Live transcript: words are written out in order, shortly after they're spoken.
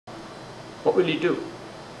What will you do?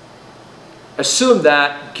 Assume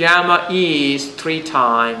that gamma is 3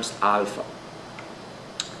 times alpha.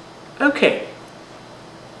 Okay.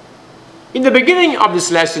 In the beginning of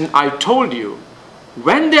this lesson, I told you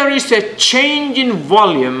when there is a change in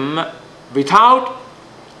volume without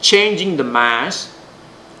changing the mass,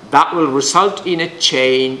 that will result in a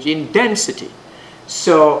change in density.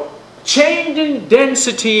 So, change in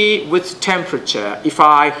density with temperature. If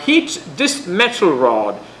I heat this metal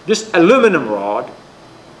rod, this aluminum rod,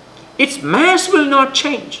 its mass will not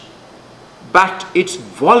change, but its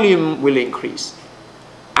volume will increase.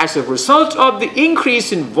 As a result of the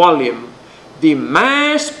increase in volume, the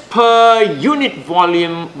mass per unit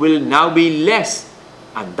volume will now be less,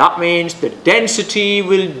 and that means the density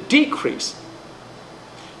will decrease.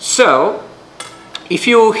 So, if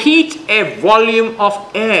you heat a volume of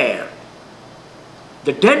air,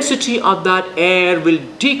 the density of that air will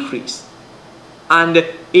decrease. And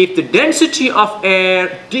if the density of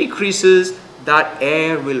air decreases, that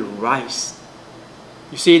air will rise.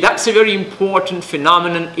 You see, that's a very important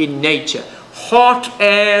phenomenon in nature. Hot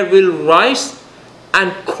air will rise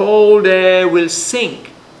and cold air will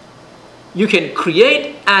sink. You can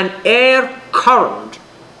create an air current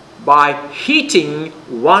by heating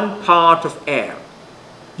one part of air.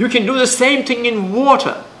 You can do the same thing in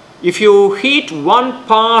water. If you heat one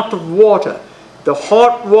part of water, the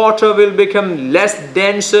hot water will become less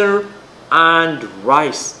denser and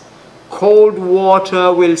rise. Cold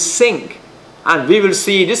water will sink, and we will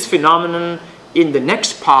see this phenomenon in the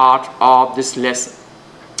next part of this lesson.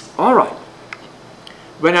 Alright,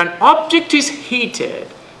 when an object is heated,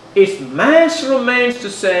 its mass remains the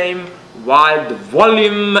same while the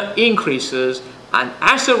volume increases, and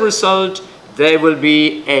as a result there will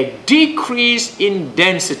be a decrease in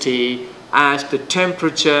density as the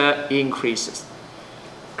temperature increases.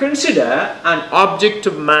 Consider an object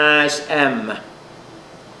of mass m.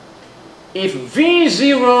 If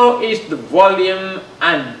V0 is the volume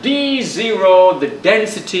and D0 the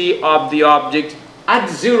density of the object at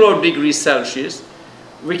 0 degrees Celsius,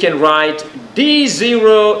 we can write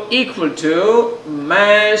D0 equal to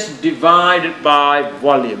mass divided by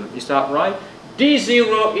volume. Is that right?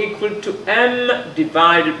 D0 equal to m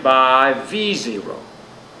divided by V0.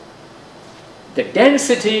 The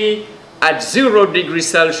density at 0 degrees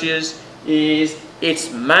Celsius is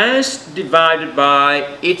its mass divided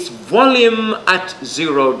by its volume at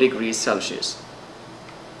 0 degrees Celsius.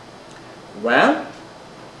 Well,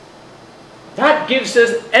 that gives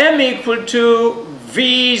us m equal to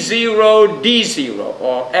V0 D0,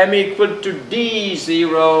 or m equal to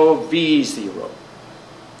D0 V0.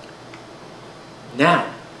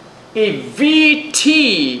 Now, if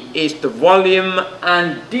Vt is the volume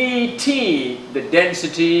and dt the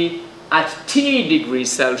density at T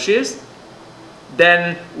degrees Celsius,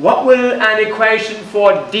 then what will an equation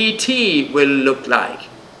for dt will look like?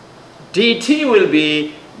 dt will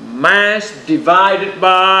be mass divided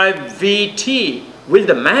by Vt. Will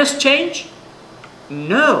the mass change?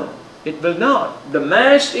 No, it will not. The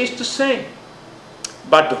mass is the same.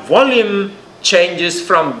 But the volume changes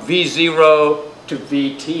from V0 to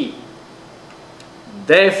Vt.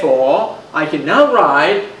 Therefore, I can now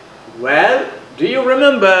write, well, do you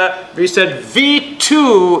remember we said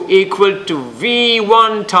V2 equal to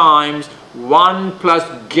V1 times 1 plus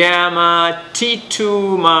gamma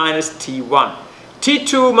T2 minus T1.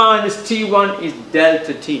 T2 minus T1 is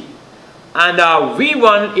delta T. And our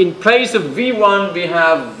V1, in place of V1, we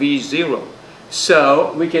have V0.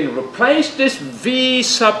 So we can replace this V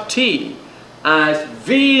sub T as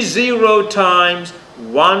V0 times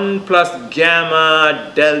 1 plus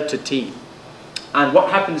gamma delta T. And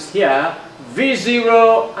what happens here?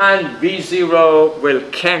 V0 and V0 will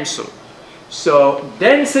cancel. So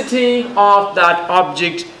density of that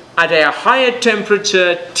object at a higher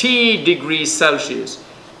temperature T degrees Celsius,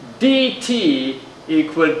 dt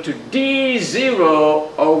equal to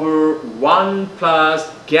D0 over 1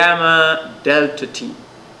 plus gamma delta T.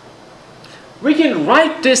 We can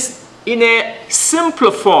write this in a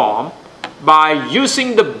simpler form by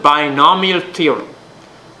using the binomial theorem.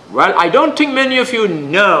 Well, I don't think many of you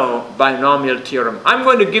know binomial theorem. I'm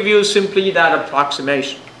going to give you simply that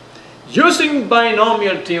approximation. Using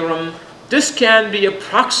binomial theorem, this can be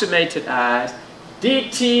approximated as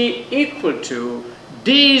dt equal to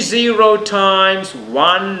D0 times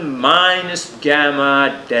 1 minus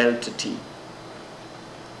gamma delta T.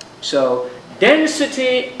 So,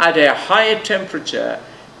 density at a higher temperature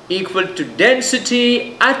equal to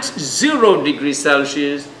density at 0 degrees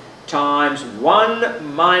Celsius times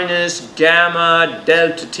 1 minus gamma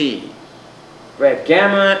delta T, where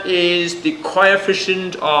gamma is the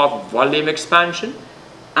coefficient of volume expansion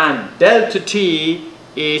and delta T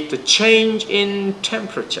is the change in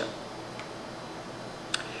temperature.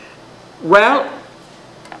 Well,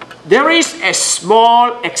 there is a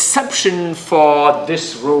small exception for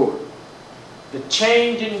this rule, the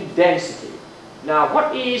change in density. Now,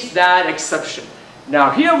 what is that exception?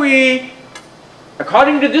 Now, here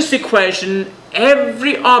according to this equation,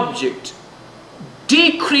 every object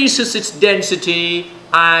decreases its density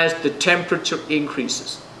as the temperature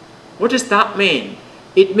increases. What does that mean?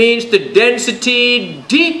 It means the density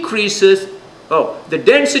increases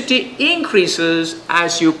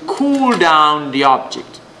as you cool down the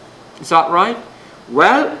object. Is that right?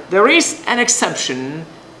 Well, there is an exception.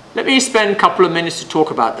 Let me spend a couple of minutes to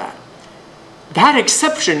talk about that. That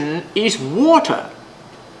exception is water.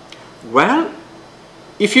 Well,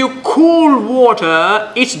 if you cool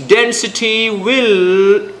water, its density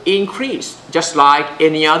will increase, just like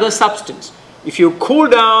any other substance. If you cool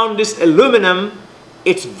down this aluminum,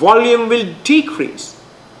 its volume will decrease,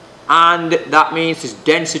 and that means its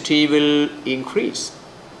density will increase.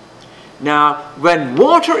 Now, when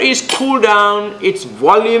water is cooled down, its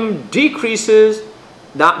volume decreases,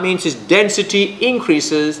 that means its density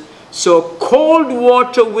increases, so cold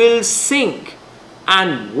water will sink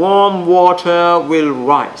and warm water will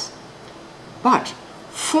rise. But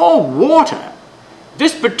for water,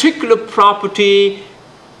 this particular property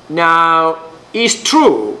now is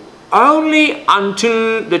true only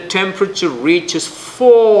until the temperature reaches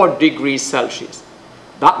 4 degrees Celsius.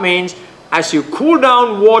 That means as you cool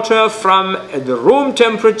down water from the room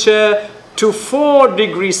temperature to 4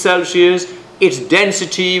 degrees Celsius, its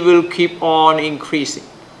density will keep on increasing.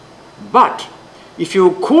 But if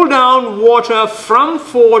you cool down water from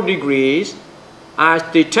 4 degrees, as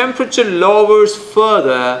the temperature lowers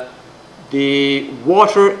further, the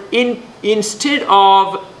water instead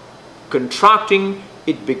of contracting,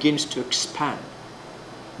 it begins to expand.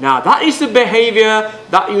 Now that is the behavior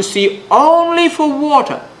that you see only for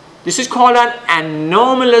water. This is called an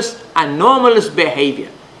anomalous behavior,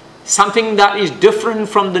 something that is different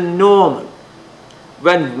from the normal.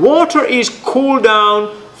 When water is cooled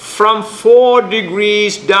down from 4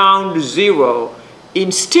 degrees down to 0,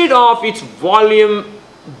 instead of its volume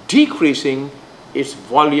decreasing, its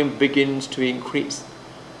volume begins to increase.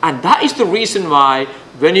 And that is the reason why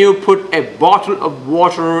when you put a bottle of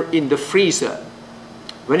water in the freezer,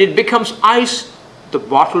 when it becomes ice, the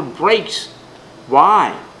bottle breaks.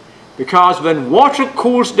 Why? Because when water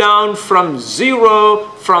cools down from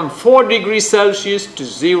 4 degrees Celsius to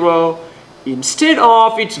 0, instead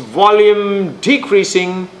of its volume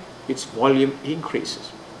decreasing, its volume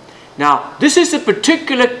increases. Now, this is a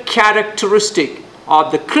particular characteristic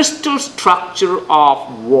of the crystal structure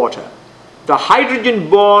of water. The hydrogen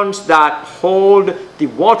bonds that hold the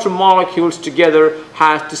water molecules together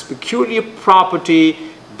has this peculiar property,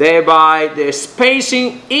 thereby their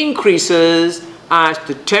spacing increases as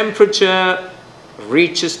the temperature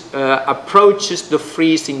approaches the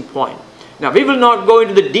freezing point. Now, we will not go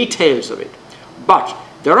into the details of it, but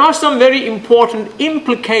there are some very important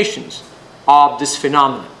implications of this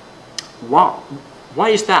phenomenon. Wow. Why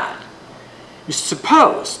is that? You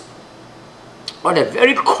suppose on a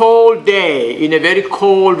very cold day in a very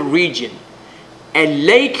cold region, a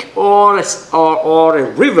lake or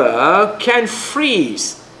a river can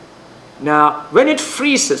freeze. Now, when it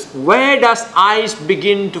freezes, where does ice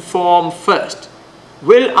begin to form first?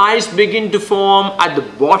 Will ice begin to form at the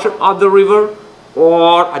bottom of the river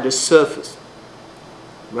or at the surface?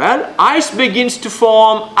 Well, ice begins to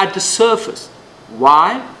form at the surface.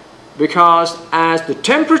 Why? Because as the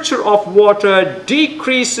temperature of water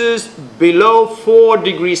decreases below 4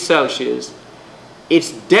 degrees Celsius,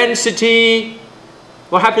 its density,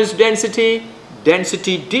 what happens to density?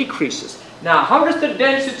 Density decreases. Now, how does the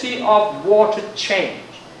density of water change?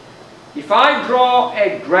 If I draw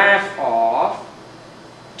a graph of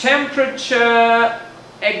temperature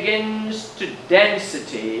against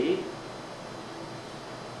density,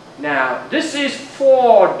 now this is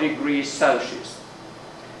 4 degrees Celsius.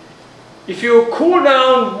 If you cool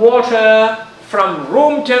down water from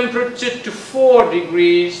room temperature to 4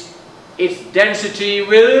 degrees, its density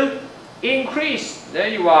will increase. There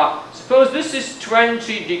you are. Suppose this is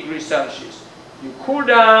 20 degrees Celsius. You cool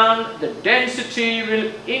down, the density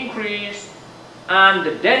will increase, and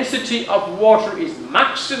the density of water is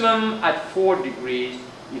maximum at 4 degrees.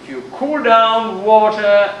 If you cool down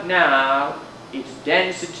water now, its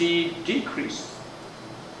density decreases.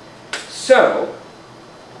 So,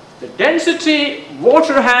 the density,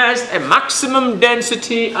 water has a maximum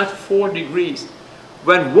density at 4 degrees.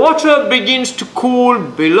 When water begins to cool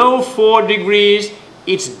below 4 degrees,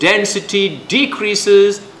 its density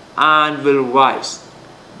decreases and will rise.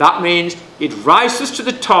 That means it rises to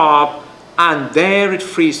the top and there it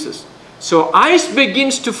freezes. So ice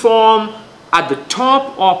begins to form at the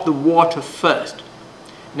top of the water first.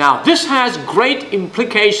 Now this has great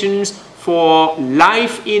implications for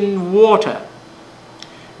life in water.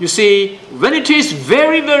 You see, when it is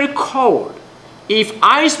very, very cold, if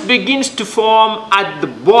ice begins to form at the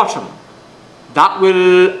bottom, that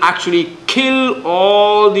will actually kill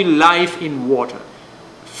all the life in water.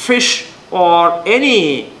 Fish or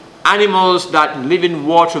any animals that live in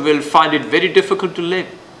water will find it very difficult to live.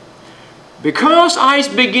 Because ice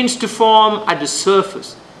begins to form at the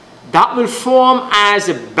surface, that will form as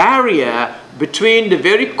a barrier between the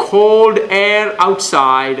very cold air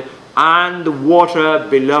outside and the water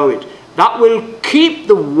below it. That will keep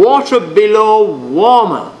the water below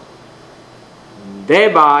warmer,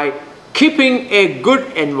 thereby keeping a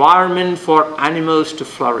good environment for animals to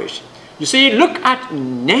flourish. You see, look at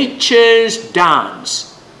nature's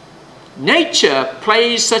dance. Nature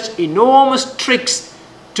plays such enormous tricks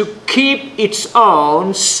to keep its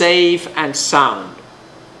own safe and sound.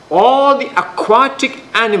 All the aquatic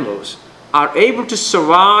animals are able to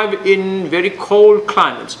survive in very cold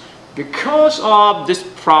climates because of this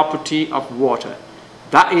property of water.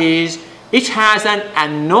 That is, it has an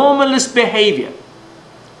anomalous behavior.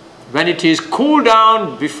 When it is cooled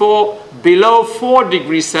down below 4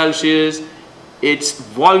 degrees Celsius, its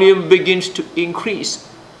volume begins to increase.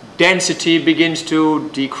 Density begins to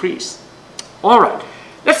decrease. Alright,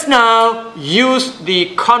 let's now use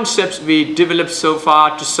the concepts we developed so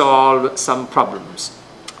far to solve some problems.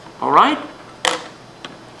 Alright?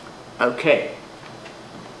 Okay.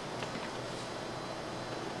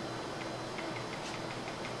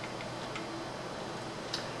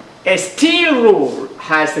 A steel rule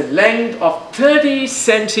has a length of 30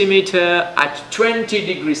 centimeters at 20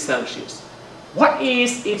 degrees Celsius. What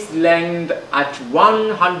is its length at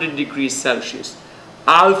 100 degrees Celsius?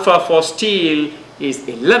 Alpha for steel is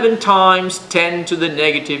 11 times 10 to the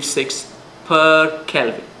negative 6 per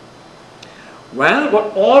Kelvin. Well,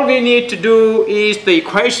 what all we need to do is the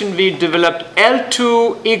equation we developed,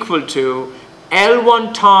 L2 equal to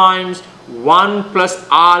L1 times 1 plus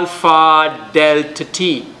alpha delta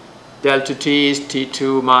T. Delta T is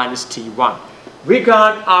T2 minus T1. We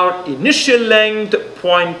got our initial length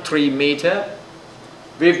 0.3 meter.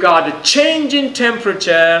 We've got a change in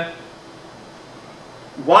temperature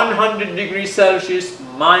 100 degrees Celsius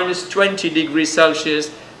minus 20 degrees Celsius,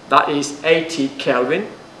 that is 80 Kelvin.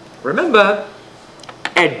 Remember,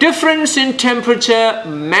 a difference in temperature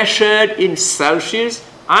measured in Celsius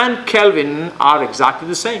and Kelvin are exactly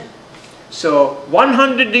the same. So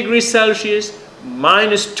 100 degrees Celsius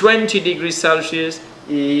minus 20 degrees Celsius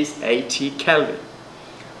is 80 Kelvin.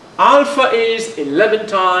 Alpha is 11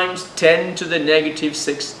 times 10 to the negative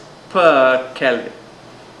 6 per Kelvin.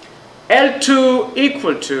 L2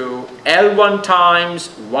 equal to L1 times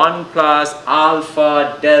 1 plus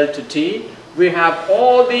alpha delta T. We have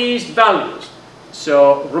all these values.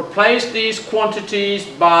 So replace these quantities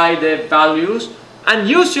by their values and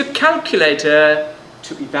use your calculator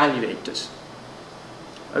to evaluate this.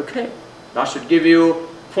 Okay, that should give you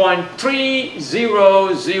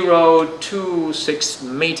 0.30026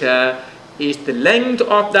 meter is the length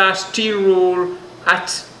of that steel rule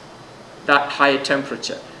at that higher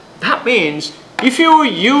temperature. That means if you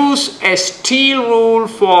use a steel rule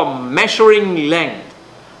for measuring length,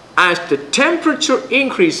 as the temperature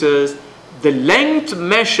increases, the length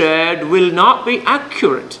measured will not be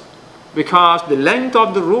accurate because the length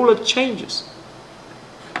of the ruler changes.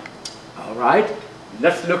 Alright,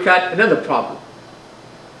 let's look at another problem.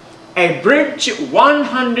 A bridge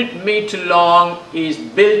 100 meter long is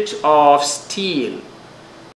built of steel.